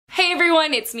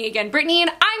everyone, it's me again, Brittany,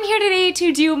 and I'm here today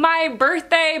to do my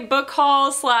birthday book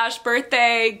haul slash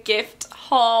birthday gift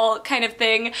haul kind of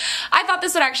thing. I thought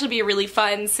this would actually be really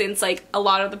fun since like a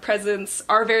lot of the presents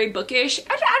are very bookish.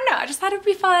 I don't know, I just thought it would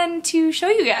be fun to show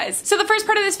you guys. So the first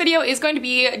part of this video is going to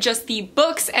be just the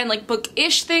books and like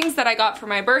bookish things that I got for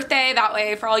my birthday. That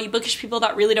way for all you bookish people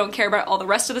that really don't care about all the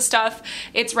rest of the stuff,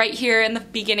 it's right here in the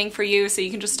beginning for you, so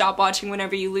you can just stop watching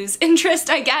whenever you lose interest,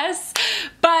 I guess.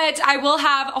 But I will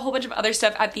have a whole bunch of other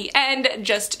stuff at the end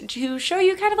just to show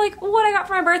you kind of like what I got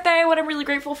for my birthday, what I'm really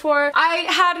grateful for. I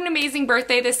had an amazing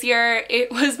birthday this year.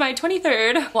 It was my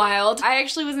 23rd. Wild. I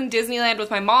actually was in Disneyland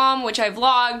with my mom, which I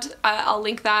vlogged. I'll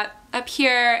link that up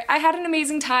here. I had an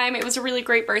amazing time. It was a really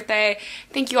great birthday.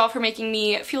 Thank you all for making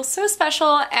me feel so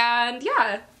special, and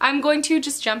yeah, I'm going to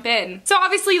just jump in. So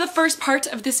obviously the first part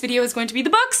of this video is going to be the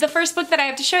books. The first book that I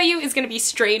have to show you is going to be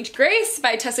Strange Grace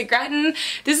by Tessa Gratton.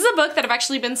 This is a book that I've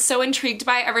actually been so intrigued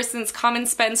by ever since Common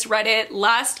Spence read it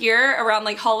last year around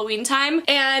like Halloween time,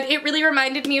 and it really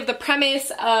reminded me of the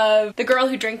premise of The Girl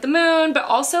Who Drank the Moon, but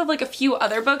also of like a few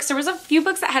other books. There was a few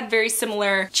books that had very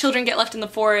similar children get left in the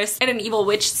forest and an evil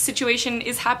witch situation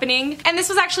is happening. And this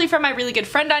was actually from my really good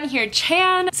friend on here,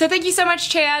 Chan. So thank you so much,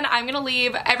 Chan. I'm gonna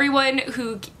leave everyone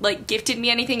who like gifted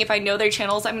me anything, if I know their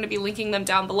channels, I'm gonna be linking them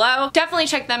down below. Definitely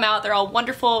check them out. They're all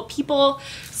wonderful people.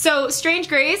 So Strange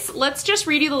Grace, let's just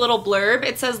read you the little blurb.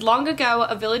 It says, long ago,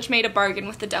 a village made a bargain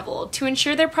with the devil. To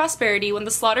ensure their prosperity, when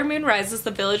the slaughter moon rises, the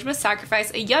village must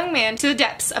sacrifice a young man to the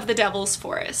depths of the devil's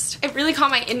forest. It really caught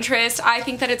my interest. I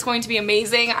think that it's going to be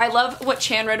amazing. I love what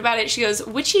Chan wrote about it. She goes,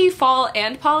 witchy, fall,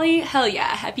 and Polly? Hell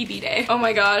yeah, happy B-Day. Oh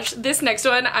my gosh, this next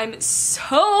one I'm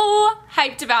so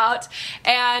hyped about,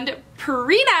 and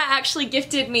Purina actually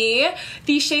gifted me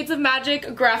the Shades of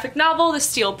Magic graphic novel, The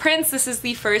Steel Prince. This is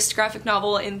the first graphic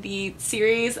novel in the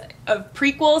series of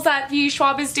prequels that V.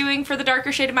 Schwab is doing for the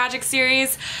Darker Shade of Magic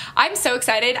series. I'm so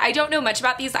excited. I don't know much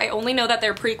about these. I only know that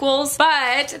they're prequels,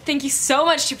 but thank you so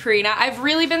much to Purina. I've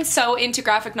really been so into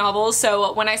graphic novels,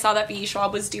 so when I saw that V.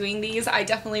 Schwab was doing these, I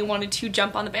definitely wanted to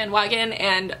jump on the bandwagon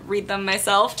and read them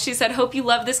myself. She said, hope you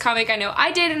love this comic. I know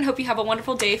I did, and hope you have a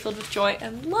wonderful day filled with joy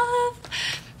and love.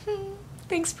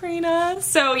 Thanks, Purina.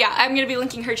 So yeah, I'm gonna be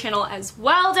linking her channel as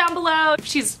well down below.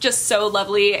 She's just so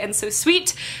lovely and so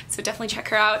sweet, so definitely check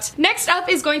her out. Next up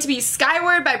is going to be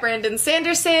Skyward by Brandon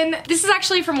Sanderson. This is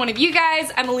actually from one of you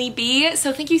guys, Emily B,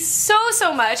 so thank you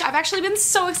so much. I've actually been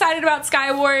so excited about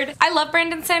Skyward. I love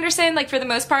Brandon Sanderson, like for the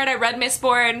most part. I read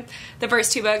Mistborn, the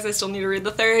first two books, I still need to read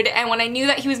the third, and when I knew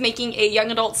that he was making a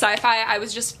young adult sci-fi, I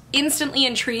was just instantly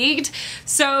intrigued,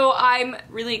 so I'm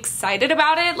really excited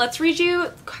about it. Let's read you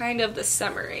kind of the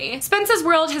summary. Spence's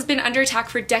world has been under attack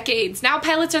for decades. Now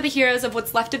pilots are the heroes of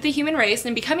what's left of the human race,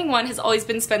 and becoming one has always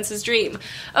been Spence's dream.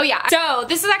 Oh yeah, so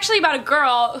this is actually about a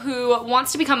girl who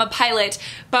wants to become a pilot,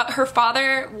 but her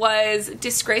father was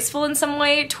disgraceful in some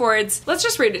way towards, let's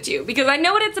just read it to you because I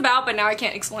know what it's about, but now I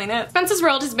can't explain it. Spence's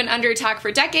world has been under attack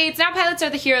for decades. Now pilots are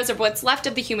the heroes of what's left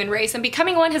of the human race, and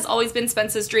becoming one has always been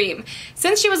Spence's dream.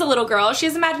 Since she was a little girl, she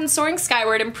has imagined soaring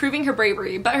skyward and proving her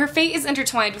bravery, but her fate is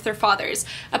intertwined with her father's,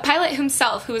 a pilot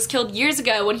himself who was killed years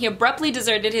ago when he abruptly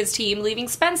deserted his team, leaving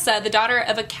Spensa, the daughter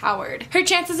of a coward. Her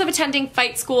chances of attending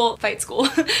flight school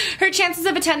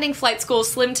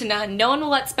slim to none. No one will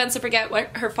let Spensa forget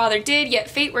what her father did, yet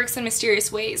fate works in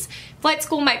mysterious ways. Flight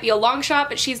school might be a long shot,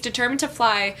 but she's determined to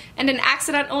fly, and an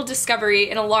accidental discovery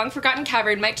in a long-forgotten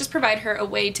cavern might just provide her a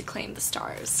way to claim the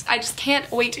stars. I just can't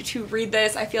wait to read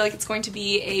this. I feel like it's going to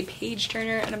be a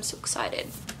page-turner, and I'm so excited.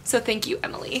 So thank you,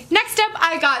 Emily. Next up,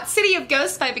 I got City of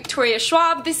Ghosts by Victoria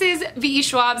Schwab. This is V.E.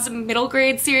 Schwab's middle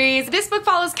grade series. This book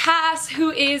follows Cass,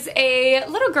 who is a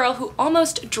little girl who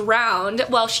almost drowned.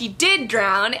 Well, she did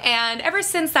drown, and ever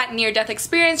since that near-death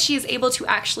experience, she is able to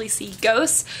actually see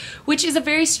ghosts, which is a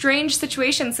very strange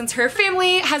situation since her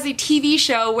family has a TV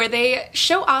show where they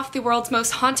show off the world's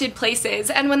most haunted places,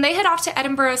 and when they head off to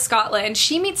Edinburgh, Scotland,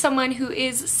 she meets someone who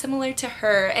is similar to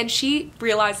her, and she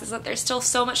realizes that there's still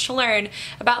so much to learn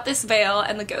about this veil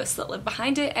and the ghosts that live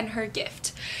behind it and her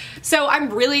gift. So I'm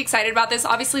really excited about this.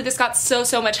 Obviously this got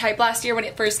so much hype last year when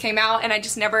it first came out, and I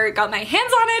just never got my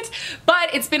hands on it,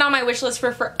 but it's been on my wish list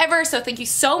for forever, so thank you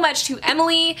so much to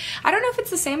Emily. I don't know if it's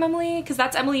the same Emily, because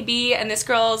that's Emily B, and this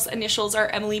girl's initials are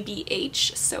Emily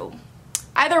BH, so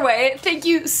Either way, thank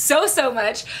you so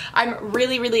much. I'm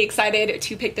really excited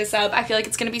to pick this up. I feel like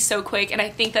it's gonna be so quick, and I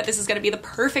think that this is gonna be the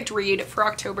perfect read for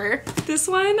October. This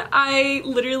one, I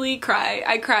literally cry.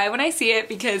 I cry when I see it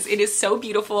because it is so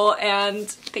beautiful, and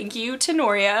thank you to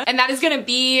Noria. And that is gonna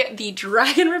be The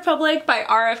Dragon Republic by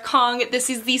R.F. Kong. This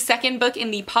is the second book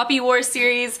in the Poppy War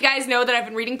series. You guys know that I've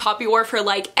been reading Poppy War for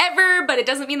like ever, but it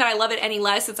doesn't mean that I love it any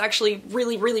less. It's actually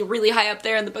really high up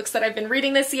there in the books that I've been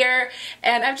reading this year,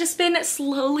 and I've just been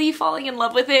slowly falling in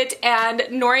love with it. And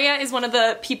Noria is one of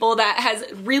the people that has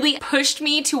really pushed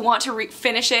me to want to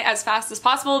finish it as fast as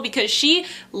possible because she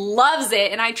loves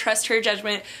it, and I trust her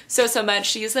judgment so much.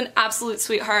 She is an absolute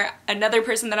sweetheart. Another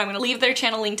person that I'm going to leave their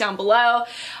channel link down below.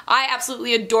 I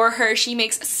absolutely adore her. She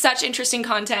makes such interesting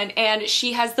content, and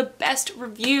she has the best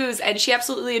reviews, and she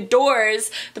absolutely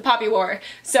adores the Poppy War.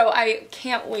 So I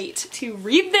can't wait to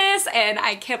read this, and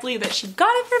I can't believe that she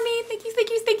got it for me.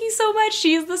 Thank you so much.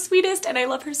 She is the sweetest, and I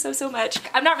love her so much.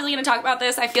 I'm not really going to talk about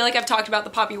this. I feel like I've talked about the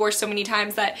Poppy War so many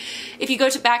times that if you go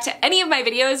back to any of my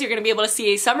videos, you're going to be able to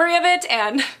see a summary of it,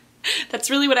 and that's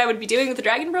really what I would be doing with the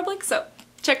Dragon Republic, so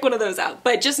check one of those out.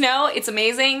 But just know it's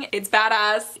amazing, it's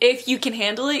badass. If you can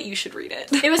handle it, you should read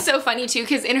it. It was so funny too,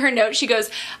 because in her note she goes,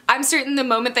 I'm certain the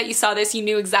moment that you saw this you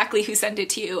knew exactly who sent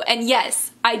it to you. And yes,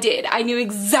 I did. I knew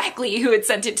exactly who had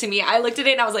sent it to me. I looked at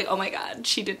it and I was like, oh my god,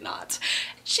 she did not.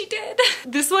 She did.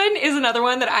 This one is another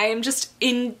one that I am just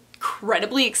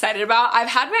incredibly excited about. I've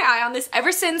had my eye on this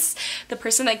ever since the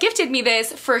person that gifted me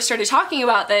this first started talking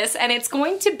about this, and it's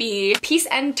going to be Peace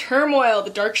and Turmoil,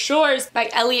 The Dark Shores by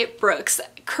Elliot Brooks.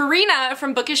 Karina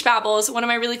from Bookish Babbles, one of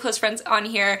my really close friends on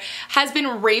here, has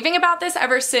been raving about this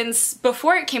ever since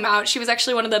before it came out. She was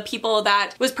actually one of the people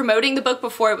that was promoting the book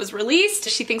before it was released.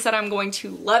 She thinks that I'm going to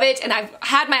love it, and I've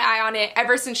had my eye on it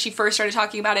ever since she first started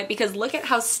talking about it because look at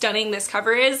how stunning this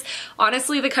cover is.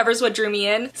 Honestly, the cover's what drew me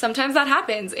in. Sometimes that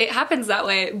happens. It happens that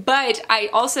way, but I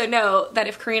also know that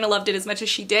if Karina loved it as much as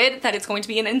she did, that it's going to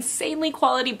be an insanely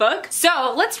quality book.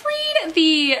 So let's read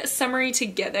the summary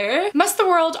together. Must the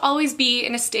world always be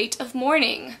in a state of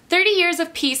mourning? 30 years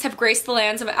of peace have graced the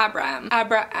lands of Abraham.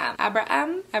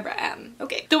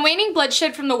 Okay. The waning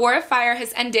bloodshed from the War of Fire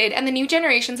has ended, and the new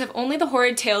generations have only the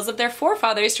horrid tales of their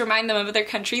forefathers to remind them of their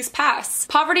country's past.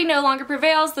 Poverty no longer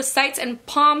prevails, the sights and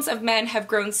palms of men have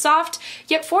grown soft,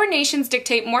 yet foreign nations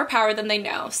dictate more power than they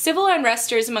know. Civil unrest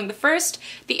stirs among the first,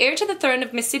 the heir to the throne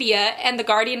of Mysidia and the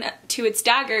guardian to its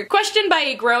dagger, questioned by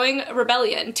a growing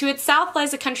rebellion. To its south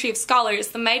lies a country of scholars,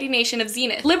 the mighty nation of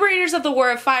Zenith. Liberators of the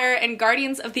War of Fire and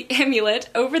guardians of the amulet,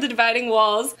 over the dividing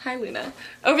walls, hi Luna,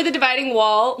 over the dividing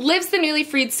wall lives the newly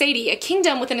freed Sadie, a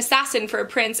kingdom with an assassin for a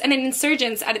prince and an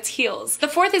insurgents at its heels. The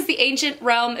fourth is the ancient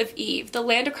realm of Eve, the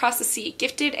land across the sea,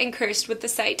 gifted and cursed with the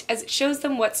sight, as it shows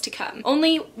them what's to come.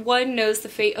 Only one knows the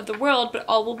fate of the world, but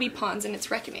all will be pawns in its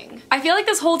reckoning. I feel like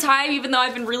this whole time, even though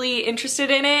I've been really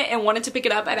interested in it and wanted to pick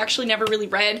it up, I'd actually never really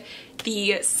read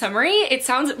the summary. It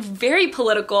sounds very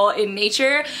political in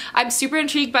nature. I'm super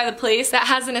intrigued by the place that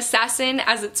has an assassin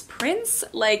as its prince.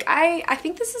 Like, I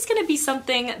think this is gonna be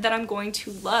something that I'm going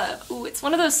to love. Ooh, it's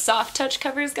one of those soft touch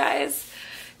covers, guys.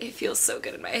 It feels so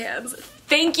good in my hands.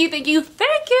 Thank you.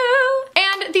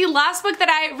 And the last book that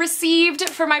I received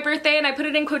for my birthday, and I put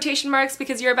it in quotation marks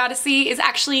because you're about to see, is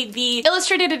actually the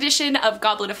illustrated edition of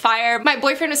Goblet of Fire. My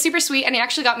boyfriend was super sweet, and he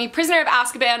actually got me Prisoner of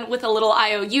Azkaban with a little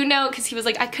IOU note because he was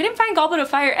like, I couldn't find Goblet of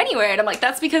Fire anywhere, and I'm like,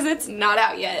 that's because it's not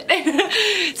out yet.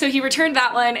 So he returned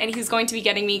that one, and he's going to be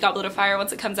getting me Goblet of Fire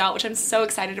once it comes out, which I'm so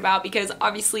excited about because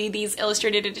obviously these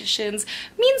illustrated editions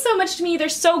mean so much to me. They're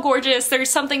so gorgeous. There's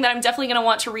something that I'm definitely gonna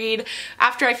want to read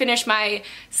after I finish my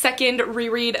second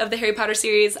reread of the Harry Potter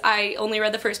series. I only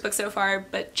read the first book so far,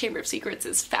 but Chamber of Secrets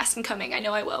is fast and coming. I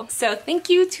know I will. So thank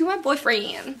you to my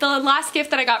boyfriend. The last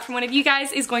gift that I got from one of you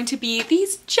guys is going to be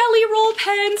these jelly roll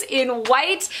pens in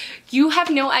white. You have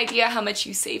no idea how much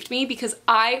you saved me because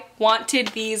I wanted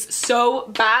these so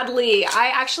badly.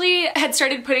 I actually had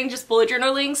started putting just bullet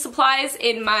journaling supplies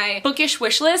in my Bookish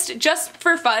wish list just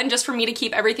for fun, just for me to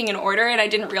keep everything in order, and I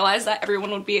didn't realize that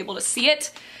everyone would be able to see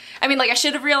it. I mean, like, I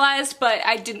should have realized, but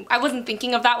I wasn't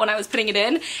thinking of that when I was putting it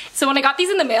in. So when I got these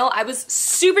in the mail, I was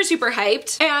super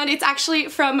hyped. And it's actually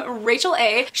from Rachel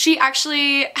A. She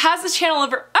actually has this channel of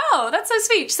her, oh, that's so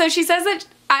sweet. So she says that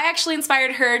I actually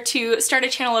inspired her to start a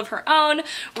channel of her own,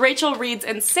 Rachel Reads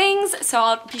and Sings, so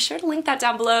I'll be sure to link that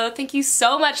down below. Thank you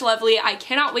so much, lovely. I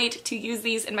cannot wait to use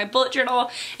these in my bullet journal.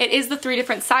 It is the 3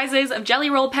 different sizes of jelly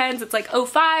roll pens. It's like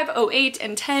 05, 08,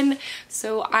 and 10,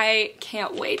 so I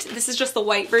can't wait. This is just the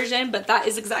white version, but that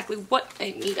is exactly what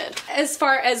I needed. As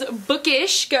far as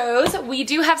Bookish goes, we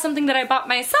do have something that I bought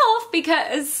myself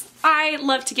because I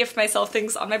love to gift myself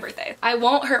things on my birthday. I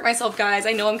won't hurt myself, guys.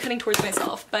 I know I'm cutting towards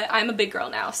myself, but I'm a big girl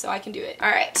now, so I can do it. All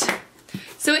right.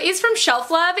 So it is from Shelf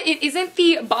Love. It isn't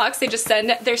the box. They just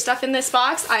send their stuff in this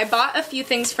box. I bought a few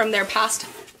things from their past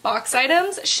box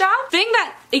items shop. Thing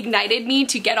that ignited me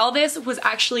to get all this was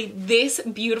actually this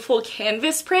beautiful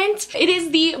canvas print. It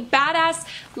is the badass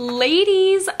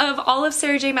ladies of all of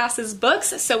Sarah J Maas's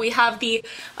books. So we have the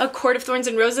A Court of Thorns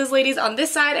and Roses ladies on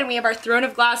this side, and we have our Throne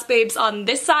of Glass babes on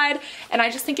this side, and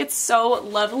I just think it's so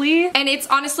lovely. And it's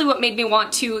honestly what made me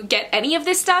want to get any of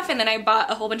this stuff, and then I bought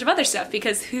a whole bunch of other stuff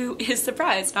because who is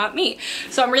surprised? Not me.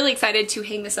 So I'm really excited to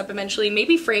hang this up eventually,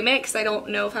 maybe frame it because I don't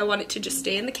know if I want it to just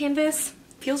stay in the canvas.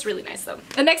 Feels really nice though.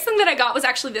 The next thing that I got was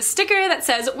actually this sticker that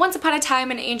says, "Once upon a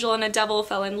time an angel and a devil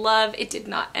fell in love. It did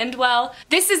not end well."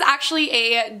 This is actually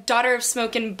a Daughter of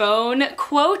Smoke and Bone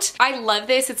quote. I love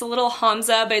this. It's a little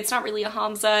Hamza, but it's not really a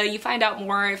Hamza. You find out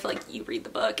more if like you read the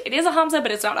book. It is a Hamza,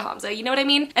 but it's not a Hamza. You know what I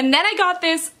mean? And then I got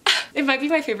this. It might be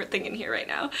my favorite thing in here right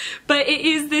now, but it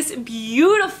is this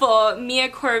beautiful Mia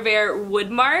Corvair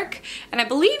woodmark, and I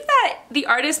believe that the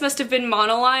artist must have been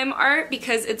Monoline art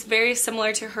because it's very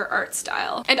similar to her art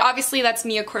style. And obviously that's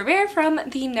Mia Corvair from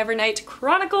the Nevernight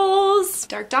Chronicles.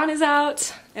 Dark Dawn is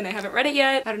out, and I haven't read it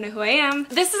yet. I don't know who I am.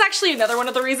 This is actually another one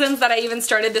of the reasons that I even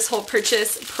started this whole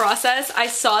purchase process. I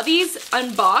saw these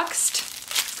unboxed,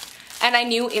 and I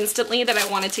knew instantly that I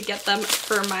wanted to get them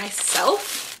for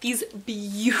myself. These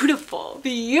beautiful,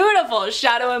 beautiful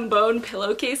Shadow and Bone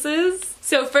pillowcases.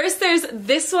 So first there's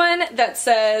this one that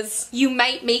says, "You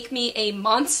might make me a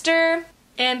monster."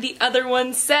 And the other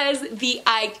one says the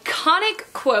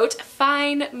iconic quote,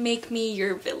 "Fine, make me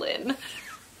your villain."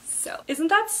 So isn't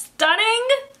that stunning?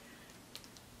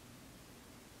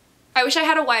 I wish I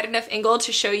had a wide enough angle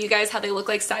to show you guys how they look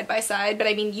like side by side, but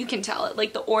I mean, you can tell it.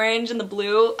 Like the orange and the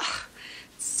blue,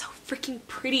 so freaking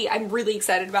pretty. I'm really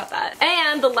excited about that.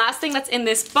 And the last thing that's in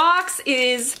this box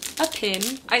is a pin.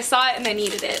 I saw it and I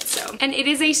needed it, so. And it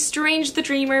is a Strange the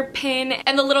Dreamer pin,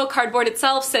 and the little cardboard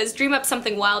itself says, "Dream up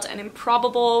something wild and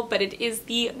improbable," but it is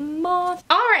the moth.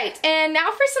 All right, and now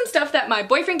for some stuff that my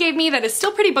boyfriend gave me that is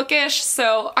still pretty bookish,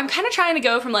 so I'm kind of trying to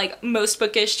go from like most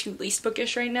bookish to least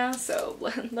bookish right now, so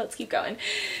let's keep going.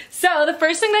 So the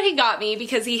first thing that he got me,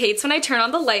 because he hates when I turn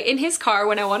on the light in his car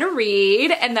when I want to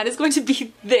read, and that is going to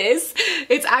be this.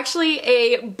 It's actually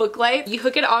a book light. You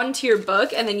hook it onto your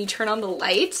book and then you turn on the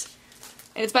light.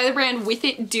 And it's by the brand With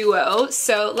It Duo.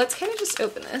 So let's kind of just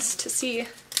open this to see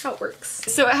how it works.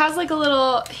 So it has like a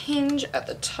little hinge at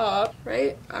the top,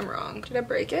 right? I'm wrong. Did I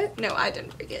break it? No, I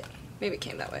didn't break it. Maybe it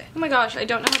came that way. Oh my gosh, I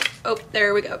don't know how to, oh,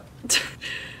 there we go.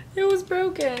 It was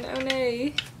broken. Oh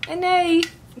nay. Oh nay.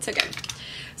 It's okay.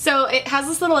 So it has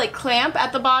this little like clamp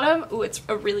at the bottom. Ooh, it's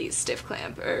a really stiff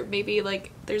clamp, or maybe like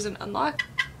there's an unlock.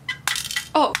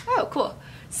 Oh, cool.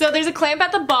 So there's a clamp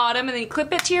at the bottom, and then you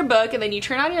clip it to your book, and then you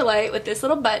turn on your light with this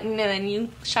little button, and then you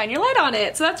shine your light on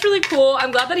it. So that's really cool.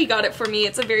 I'm glad that he got it for me.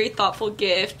 It's a very thoughtful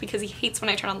gift because he hates when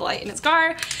I turn on the light in his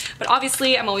car, but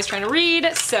obviously I'm always trying to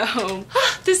read. So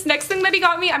this next thing that he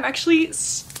got me, I'm actually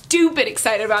stupid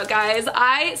excited about, guys.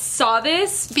 I saw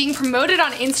this being promoted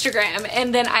on Instagram,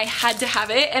 and then I had to have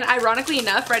it, and ironically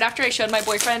enough, right after I showed my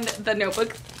boyfriend the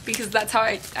notebook, because that's how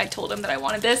I told him that I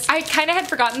wanted this. I kind of had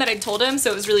forgotten that I told him,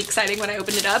 so it was really exciting when I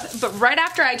opened it up. But right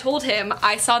after I told him,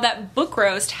 I saw that Book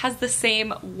Roast has the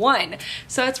same one.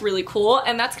 So that's really cool.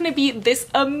 And that's gonna be this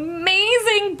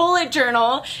amazing bullet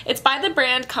journal. It's by the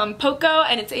brand Compoko,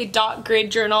 and it's a dot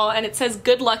grid journal, and it says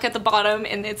good luck at the bottom,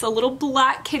 and it's a little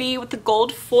black kitty with the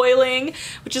gold foiling,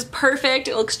 which is perfect.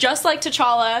 It looks just like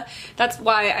T'Challa. That's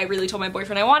why I really told my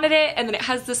boyfriend I wanted it. And then it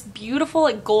has this beautiful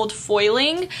like gold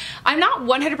foiling. I'm not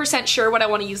 100% sure what I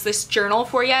want to use this journal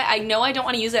for yet. I know I don't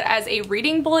want to use it as a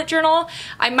reading bullet journal.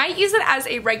 I might use it as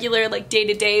a regular like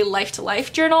day-to-day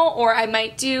life-to-life journal, or I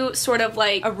might do sort of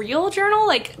like a real journal,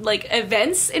 like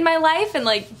events in my life, and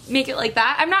like make it like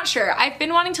that. I'm not sure. I've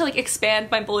been wanting to like expand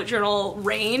my bullet journal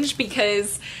range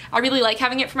because I really like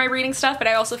having it for my reading stuff, but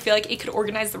I also feel like it could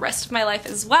organize the rest of my life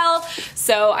as well.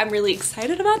 So I'm really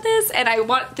excited about this, and I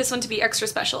want this one to be extra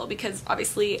special because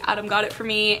obviously Adam got it for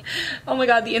me. Oh my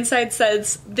god, the inside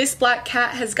says, "This black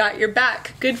cat has got your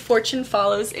back. Good fortune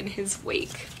follows in his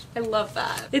wake." I love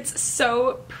that. It's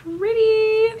so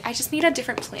pretty. I just need a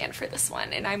different plan for this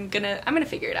one, and I'm gonna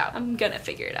figure it out. I'm gonna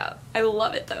figure it out. I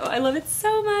love it though. I love it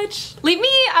so much. Leave me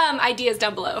ideas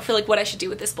down below for like what I should do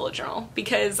with this bullet journal,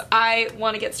 because I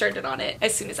want to get started on it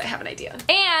as soon as I have an idea.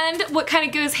 And what kind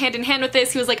of goes hand in hand with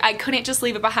this, he was like, I couldn't just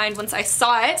leave it behind once I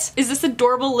saw it, is this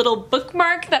adorable little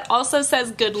bookmark that also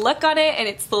says good luck on it, and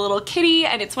it's the little kitty,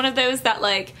 and it's one of those that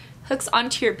like hooks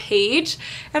onto your page,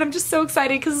 and I'm just so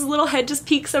excited because his little head just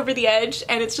peeks over the edge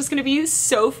and it's just gonna be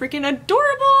so freaking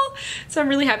adorable. So I'm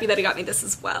really happy that he got me this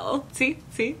as well. See,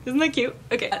 isn't that cute?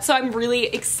 Okay, so I'm really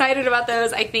excited about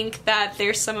those. I think that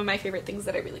they're some of my favorite things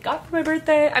that I really got for my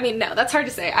birthday. I mean, no, that's hard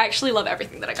to say. I actually love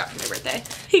everything that I got for my birthday.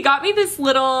 He got me this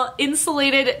little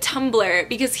insulated tumbler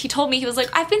because he told me, he was like,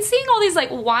 I've been seeing all these like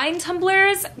wine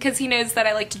tumblers, because he knows that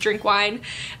I like to drink wine.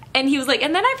 And he was like,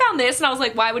 and then I found this, and I was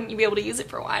like, why wouldn't you be able to use it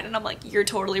for wine? And I'm like, you're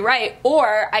totally right.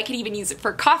 Or I could even use it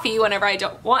for coffee whenever I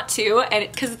don't want to,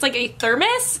 and because it's like a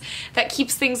thermos that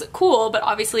keeps things cool, but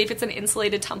obviously if it's an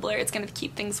insulated tumbler, it's gonna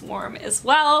keep things warm as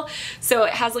well. So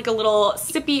it has like a little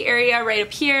sippy area right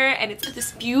up here, and it's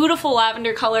this beautiful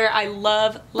lavender color. I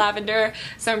love lavender,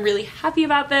 so I'm really happy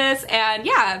about this. And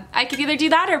yeah, I could either do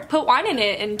that or put wine in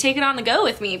it and take it on the go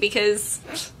with me, because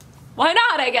why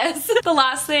not, I guess. The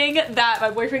last thing that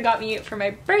my boyfriend got me for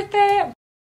my birthday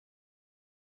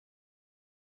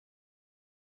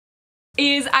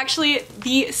is actually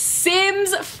The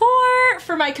Sims 4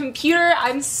 for my computer.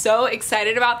 I'm so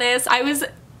excited about this. I was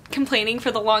complaining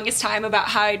for the longest time about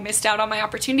how I'd missed out on my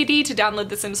opportunity to download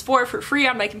The Sims 4 for free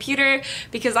on my computer,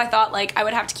 because I thought like I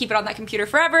would have to keep it on that computer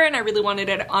forever, and I really wanted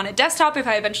it on a desktop if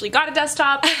I eventually got a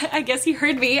desktop. I guess he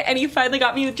heard me and he finally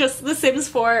got me just The Sims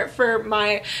 4 for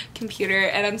my computer,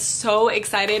 and I'm so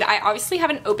excited. I obviously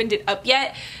haven't opened it up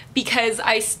yet because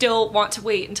I still want to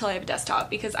wait until I have a desktop,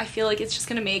 because I feel like it's just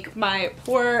gonna make my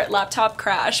poor laptop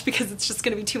crash because it's just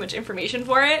gonna be too much information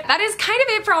for it. That is kind of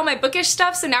it for all my bookish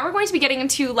stuff, so now we're going to be getting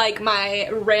into like my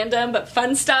random but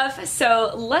fun stuff.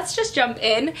 So let's just jump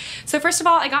in. So first of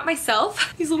all, I got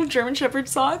myself these little German Shepherd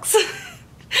socks.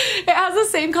 It has the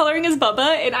same coloring as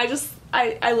Bubba, and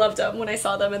I loved them when I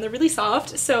saw them, and they're really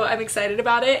soft, so I'm excited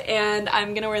about it, and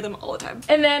I'm gonna wear them all the time.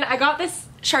 And then I got this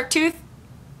shark tooth.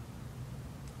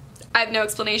 I have no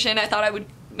explanation. I thought I would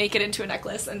make it into a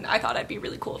necklace, and I thought it'd be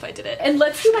really cool if I did it. And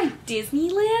let's do my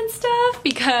Disneyland stuff,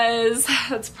 because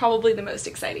that's probably the most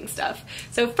exciting stuff.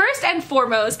 So first and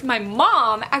foremost, my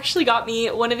mom actually got me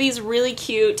one of these really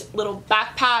cute little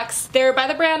backpacks. They're by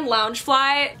the brand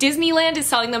Loungefly. Disneyland is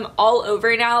selling them all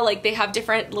over now. Like, they have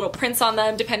different little prints on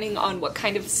them depending on what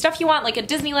kind of stuff you want, like a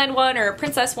Disneyland one or a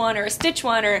princess one or a Stitch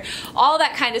one or all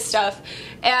that kind of stuff.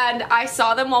 And I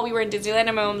saw them while we were in Disneyland,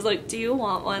 and my mom was like, do you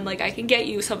want one? Like, I can get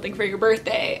you something for your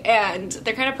birthday. And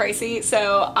they're kind of pricey,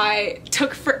 so I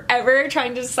took forever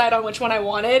trying to decide on which one I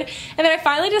wanted. And then I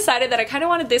finally decided that I kind of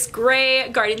wanted this gray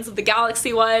Guardians of the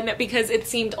Galaxy one because it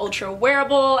seemed ultra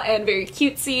wearable and very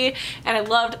cutesy, and I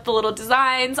loved the little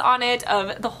designs on it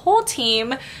of the whole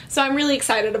team. So I'm really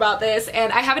excited about this,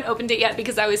 and I haven't opened it yet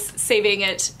because I was saving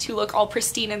it to look all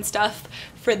pristine and stuff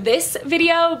for this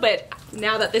video, but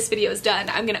now that this video is done,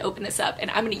 I'm gonna open this up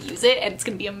and I'm gonna use it, and it's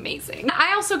gonna be amazing.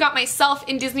 I also got myself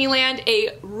in Disneyland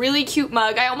a really cute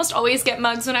mug. I almost always get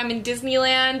mugs when I'm in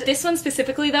Disneyland. This one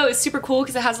specifically though is super cool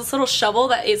because it has this little shovel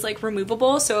that is like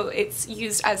removable, so it's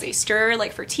used as a stirrer,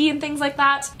 like for tea and things like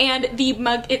that. And the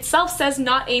mug itself says,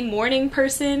 "Not a morning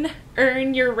person,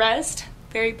 earn your rest,"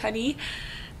 very punny,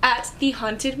 at the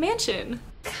Haunted Mansion.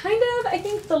 Kind of, I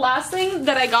think the last thing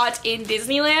that I got in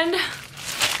Disneyland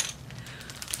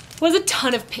was a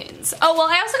ton of pins. Oh, well,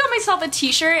 I also got myself a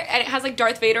t-shirt, and it has like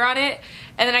Darth Vader on it,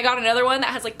 and then I got another one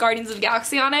that has like Guardians of the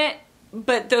Galaxy on it,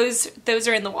 but those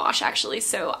are in the wash actually,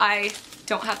 so I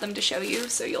don't have them to show you,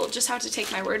 so you'll just have to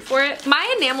take my word for it.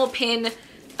 My enamel pin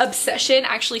obsession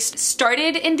actually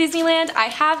started in Disneyland. I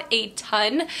have a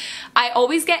ton. I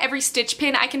always get every Stitch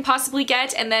pin I can possibly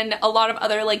get, and then a lot of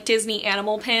other like Disney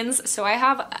animal pins, so I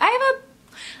have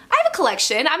a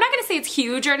collection. I'm not gonna say it's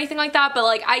huge or anything like that, but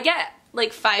like I get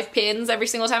like 5 pins every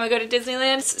single time I go to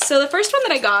Disneyland. So the first one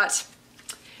that I got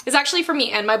is actually for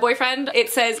me and my boyfriend. It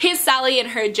says, "His Sally and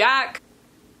her Jack."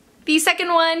 The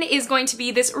second one is going to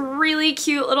be this really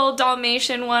cute little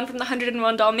Dalmatian one from the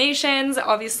 101 Dalmatians.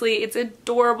 Obviously it's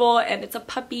adorable and it's a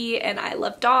puppy and I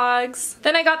love dogs.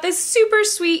 Then I got this super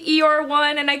sweet Eeyore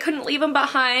one, and I couldn't leave him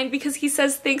behind because he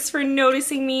says thanks for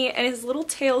noticing me, and his little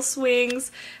tail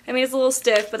swings. I mean, it's a little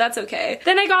stiff, but that's okay.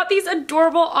 Then I got these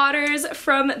adorable otters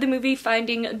from the movie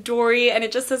Finding Dory, and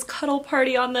it just says cuddle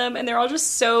party on them, and they're all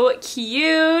just so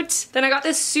cute. Then I got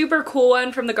this super cool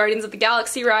one from the Guardians of the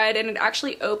Galaxy ride, and it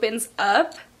actually opens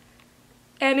up,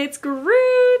 and it's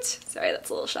Groot. Sorry,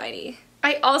 that's a little shiny.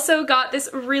 I also got this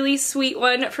really sweet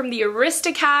one from the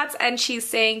Aristocats, and she's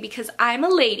saying, "Because I'm a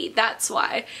lady, that's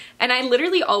why." And I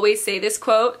literally always say this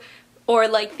quote Or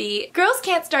like the girls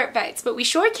can't start fights, but we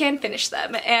sure can finish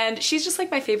them. And she's just like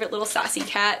my favorite little sassy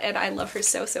cat, and I love her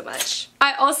so, so much.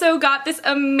 I also got this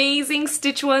amazing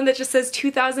Stitch one that just says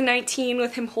 2019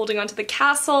 with him holding onto the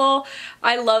castle.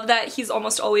 I love that he's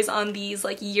almost always on these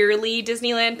like yearly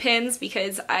Disneyland pins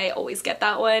because I always get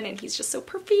that one and he's just so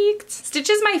perfect.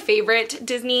 Stitch is my favorite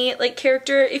Disney like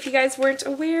character, if you guys weren't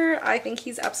aware. I think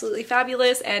he's absolutely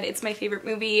fabulous and it's my favorite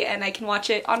movie and I can watch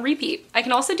it on repeat. I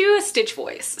can also do a Stitch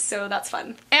voice, so that's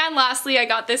fun. And lastly, I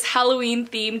got this Halloween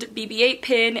themed BB-8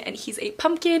 pin and he's a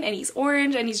pumpkin and he's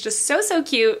orange and he's just so, so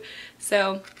cute.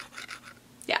 So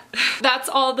yeah, that's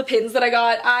all the pins that I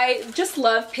got. I just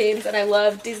love pins and I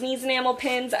love Disney's enamel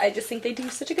pins. I just think they do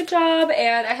such a good job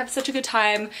and I have such a good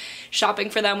time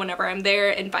shopping for them whenever I'm there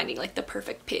and finding like the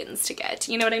perfect pins to get.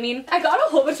 You know what I mean? I got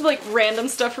a whole bunch of like random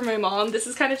stuff from my mom. This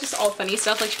is kind of just all funny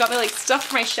stuff. Like she got me like stuff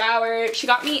for my shower. She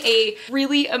got me a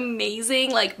really amazing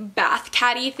like bath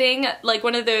caddy thing, like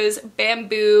one of those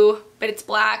bamboo, but it's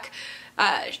black,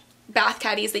 bath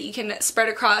caddies that you can spread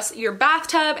across your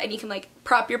bathtub and you can like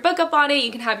prop your book up on it.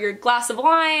 You can have your glass of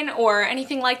wine or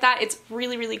anything like that. It's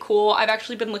really, really cool. I've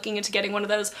actually been looking into getting one of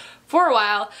those for a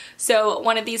while. So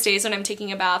one of these days when I'm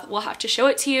taking a bath, we'll have to show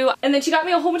it to you. And then she got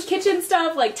me a whole bunch of kitchen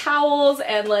stuff like towels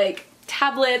and like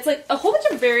tablets, like a whole bunch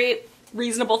of very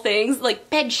reasonable things like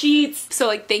bed sheets. So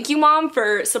like thank you mom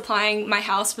for supplying my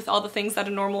house with all the things that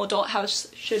a normal adult house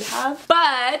should have.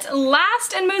 But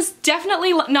last and most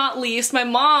definitely not least, my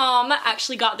mom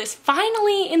actually got this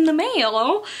finally in the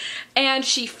mail and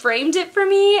she framed it for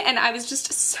me and I was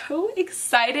just so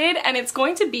excited and it's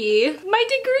going to be my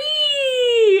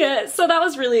degree. So that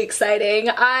was really exciting.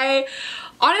 I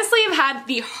honestly have had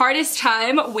the hardest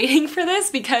time waiting for this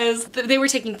because they were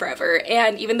taking forever,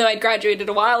 and even though I'd graduated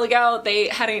a while ago, they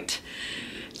hadn't,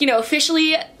 you know,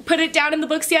 officially put it down in the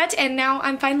books yet, and now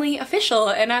I'm finally official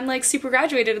and I'm like super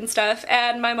graduated and stuff.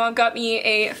 And my mom got me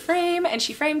a frame and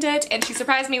she framed it and she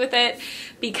surprised me with it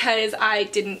because I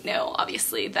didn't know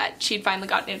obviously that she'd finally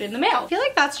gotten it in the mail. I feel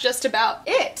like that's just about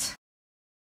it.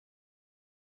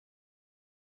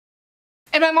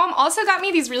 And my mom also got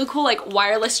me these really cool like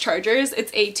wireless chargers.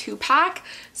 It's a 2-pack,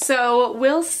 so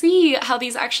we'll see how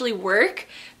these actually work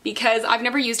because I've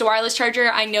never used a wireless charger.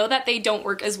 I know that they don't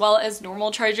work as well as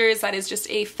normal chargers. That is just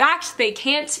a fact. They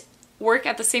can't work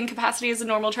at the same capacity as a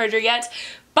normal charger yet,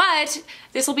 but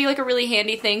this will be like a really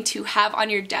handy thing to have on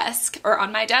your desk or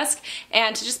on my desk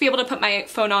and to just be able to put my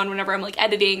phone on whenever I'm like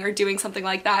editing or doing something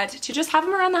like that, to just have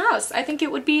them around the house. I think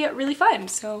it would be really fun,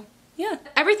 so yeah.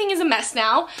 Everything is a mess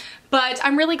now, but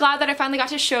I'm really glad that I finally got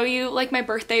to show you like my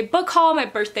birthday book haul, my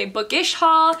birthday Bookish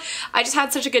haul. I just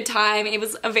had such a good time. It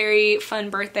was a very fun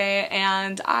birthday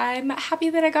and I'm happy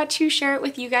that I got to share it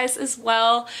with you guys as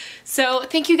well. So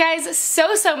thank you guys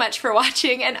so, so much for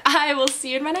watching and I will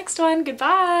see you in my next one.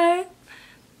 Goodbye.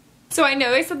 So I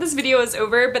know I said this video was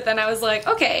over, but then I was like,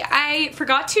 okay, I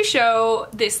forgot to show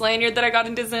this lanyard that I got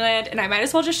in Disneyland and I might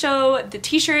as well just show the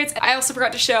t-shirts. I also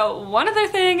forgot to show one other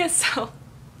thing, so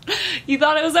you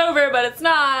thought it was over, but it's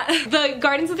not. The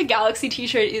Guardians of the Galaxy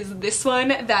t-shirt is this one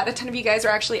that a ton of you guys are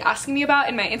actually asking me about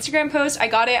in my Instagram post. I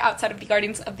got it outside of the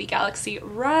Guardians of the Galaxy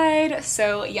ride.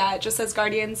 So yeah, it just says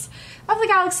Guardians of the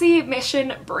Galaxy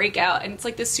Mission Breakout and it's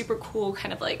like this super cool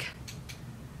kind of like,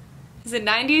 is it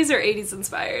 90s or 80s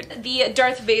inspired? The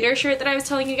Darth Vader shirt that I was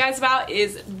telling you guys about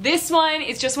is this one.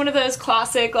 It's just one of those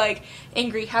classic like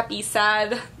angry, happy,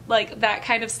 sad, like that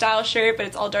kind of style shirt, but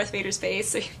it's all Darth Vader's face,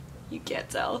 so you can't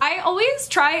tell. I always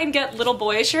try and get little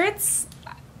boy shirts.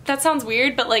 That sounds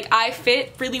weird, but like I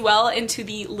fit really well into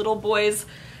the little boys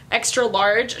extra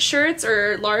large shirts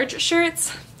or large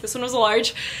shirts. This one was a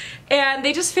large. And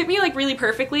they just fit me like really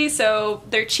perfectly, so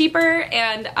they're cheaper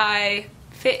and I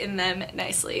fit in them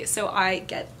nicely, so I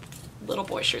get little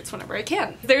boy shirts whenever I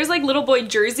can. There's like little boy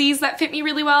jerseys that fit me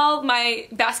really well. My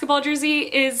basketball jersey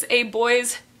is a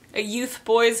youth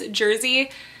boys jersey.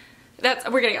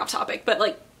 We're getting off topic, but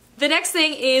like the next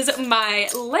thing is my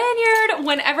lanyard.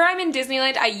 Whenever I'm in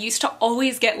Disneyland, I used to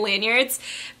always get lanyards,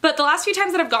 but the last few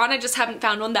times that I've gone, I just haven't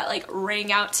found one that like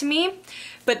rang out to me.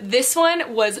 But this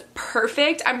one was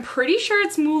perfect. I'm pretty sure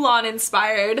it's Mulan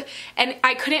inspired and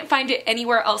I couldn't find it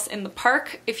anywhere else in the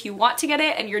park. If you want to get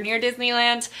it and you're near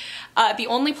Disneyland, the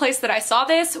only place that I saw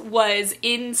this was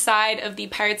inside of the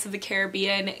Pirates of the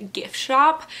Caribbean gift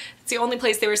shop. It's the only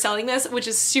place they were selling this, which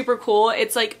is super cool.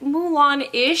 It's like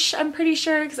Mulan-ish, I'm pretty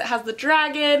sure, because it has the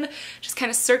dragon just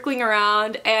kind of circling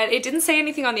around and it didn't say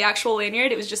anything on the actual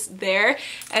lanyard. It was just there,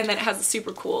 and then it has a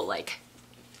super cool like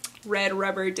red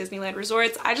rubber Disneyland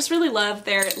Resorts. I just really love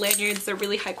their lanyards. They're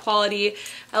really high quality.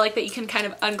 I like that you can kind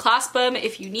of unclasp them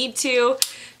if you need to.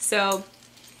 So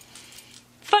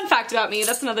Fun fact about me,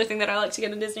 that's another thing that I like to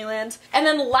get in Disneyland. And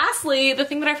then lastly, the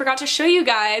thing that I forgot to show you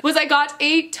guys was I got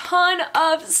a ton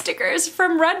of stickers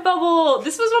from Redbubble.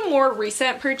 This was a more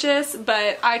recent purchase,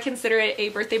 but I consider it a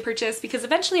birthday purchase because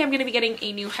eventually I'm going to be getting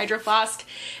a new Hydro Flask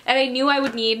and I knew I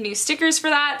would need new stickers for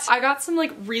that. I got some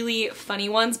like really funny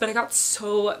ones, but I got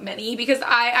so many because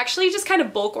I actually just kind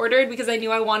of bulk ordered because I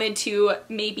knew I wanted to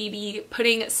maybe be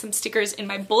putting some stickers in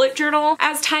my bullet journal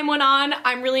as time went on.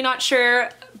 I'm really not sure,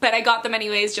 but I got them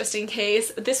anyways just in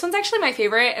case. This one's actually my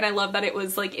favorite and I love that it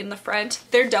was like in the front.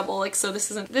 They're double, like, so this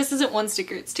isn't one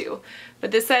sticker, it's two. But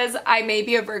this says, I may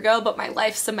be a Virgo, but my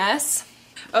life's a mess.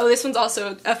 Oh, this one's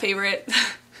also a favorite.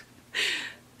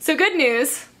 So good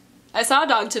news, I saw a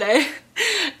dog today.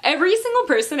 Every single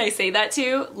person I say that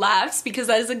to laughs because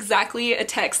that is exactly a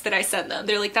text that I send them.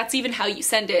 They're like, that's even how you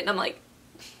send it. And I'm like,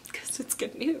 it's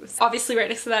good news. Obviously right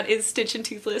next to that is Stitch and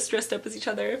Toothless dressed up as each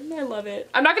other. I love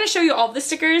it. I'm not going to show you all of the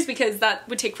stickers because that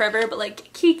would take forever, but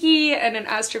like Kiki and an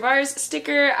Astravars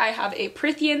sticker. I have a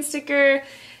Prithian sticker, a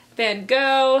Van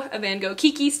Gogh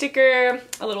Kiki sticker,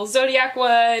 a little Zodiac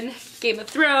one, Game of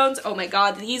Thrones. Oh my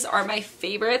god, these are my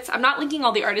favorites. I'm not linking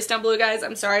all the artists down below, guys.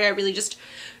 I'm sorry, I really just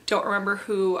don't remember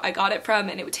who I got it from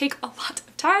and it would take a lot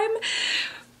of time.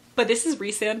 But this is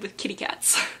Rhysand with kitty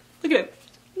cats. Look at him.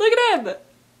 Look at him.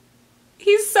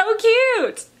 He's so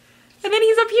cute! And then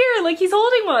he's up here like he's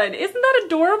holding one. Isn't that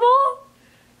adorable?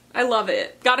 I love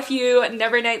it. Got a few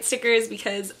Nevernight stickers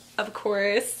because, of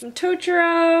course, some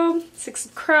Totoro, Six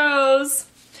of Crows,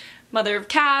 Mother of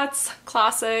Cats,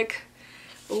 classic.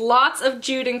 Lots of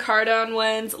Jude and Cardone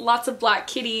ones, lots of black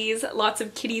kitties, lots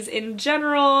of kitties in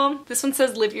general. This one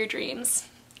says, live your dreams.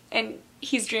 And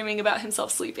he's dreaming about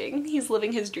himself sleeping. He's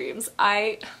living his dreams.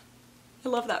 I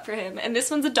love that for him. And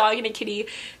this one's a dog and a kitty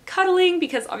cuddling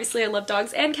because obviously I love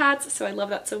dogs and cats, so I love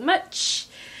that so much.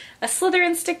 A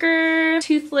Slytherin sticker,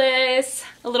 Toothless,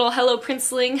 a little Hello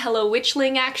Princeling, Hello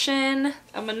Witchling action,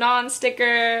 a Manon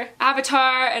sticker,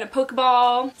 Avatar and a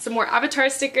Pokeball, some more Avatar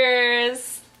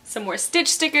stickers, some more Stitch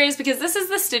stickers because this is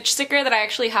the Stitch sticker that I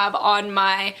actually have on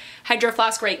my Hydro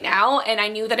Flask right now, and I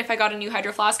knew that if I got a new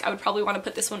Hydro Flask I would probably want to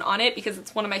put this one on it because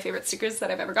it's one of my favorite stickers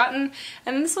that I've ever gotten.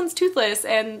 And then this one's Toothless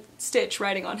and Stitch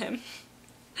riding on him.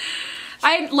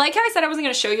 I like how I said I wasn't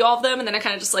going to show you all of them and then I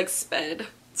kind of just like sped.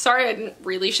 Sorry I didn't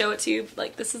really show it to you,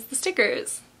 like this is the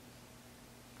stickers.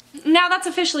 Now that's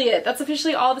officially it. That's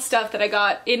officially all the stuff that I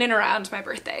got in and around my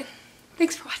birthday.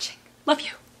 Thanks for watching. Love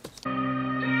you.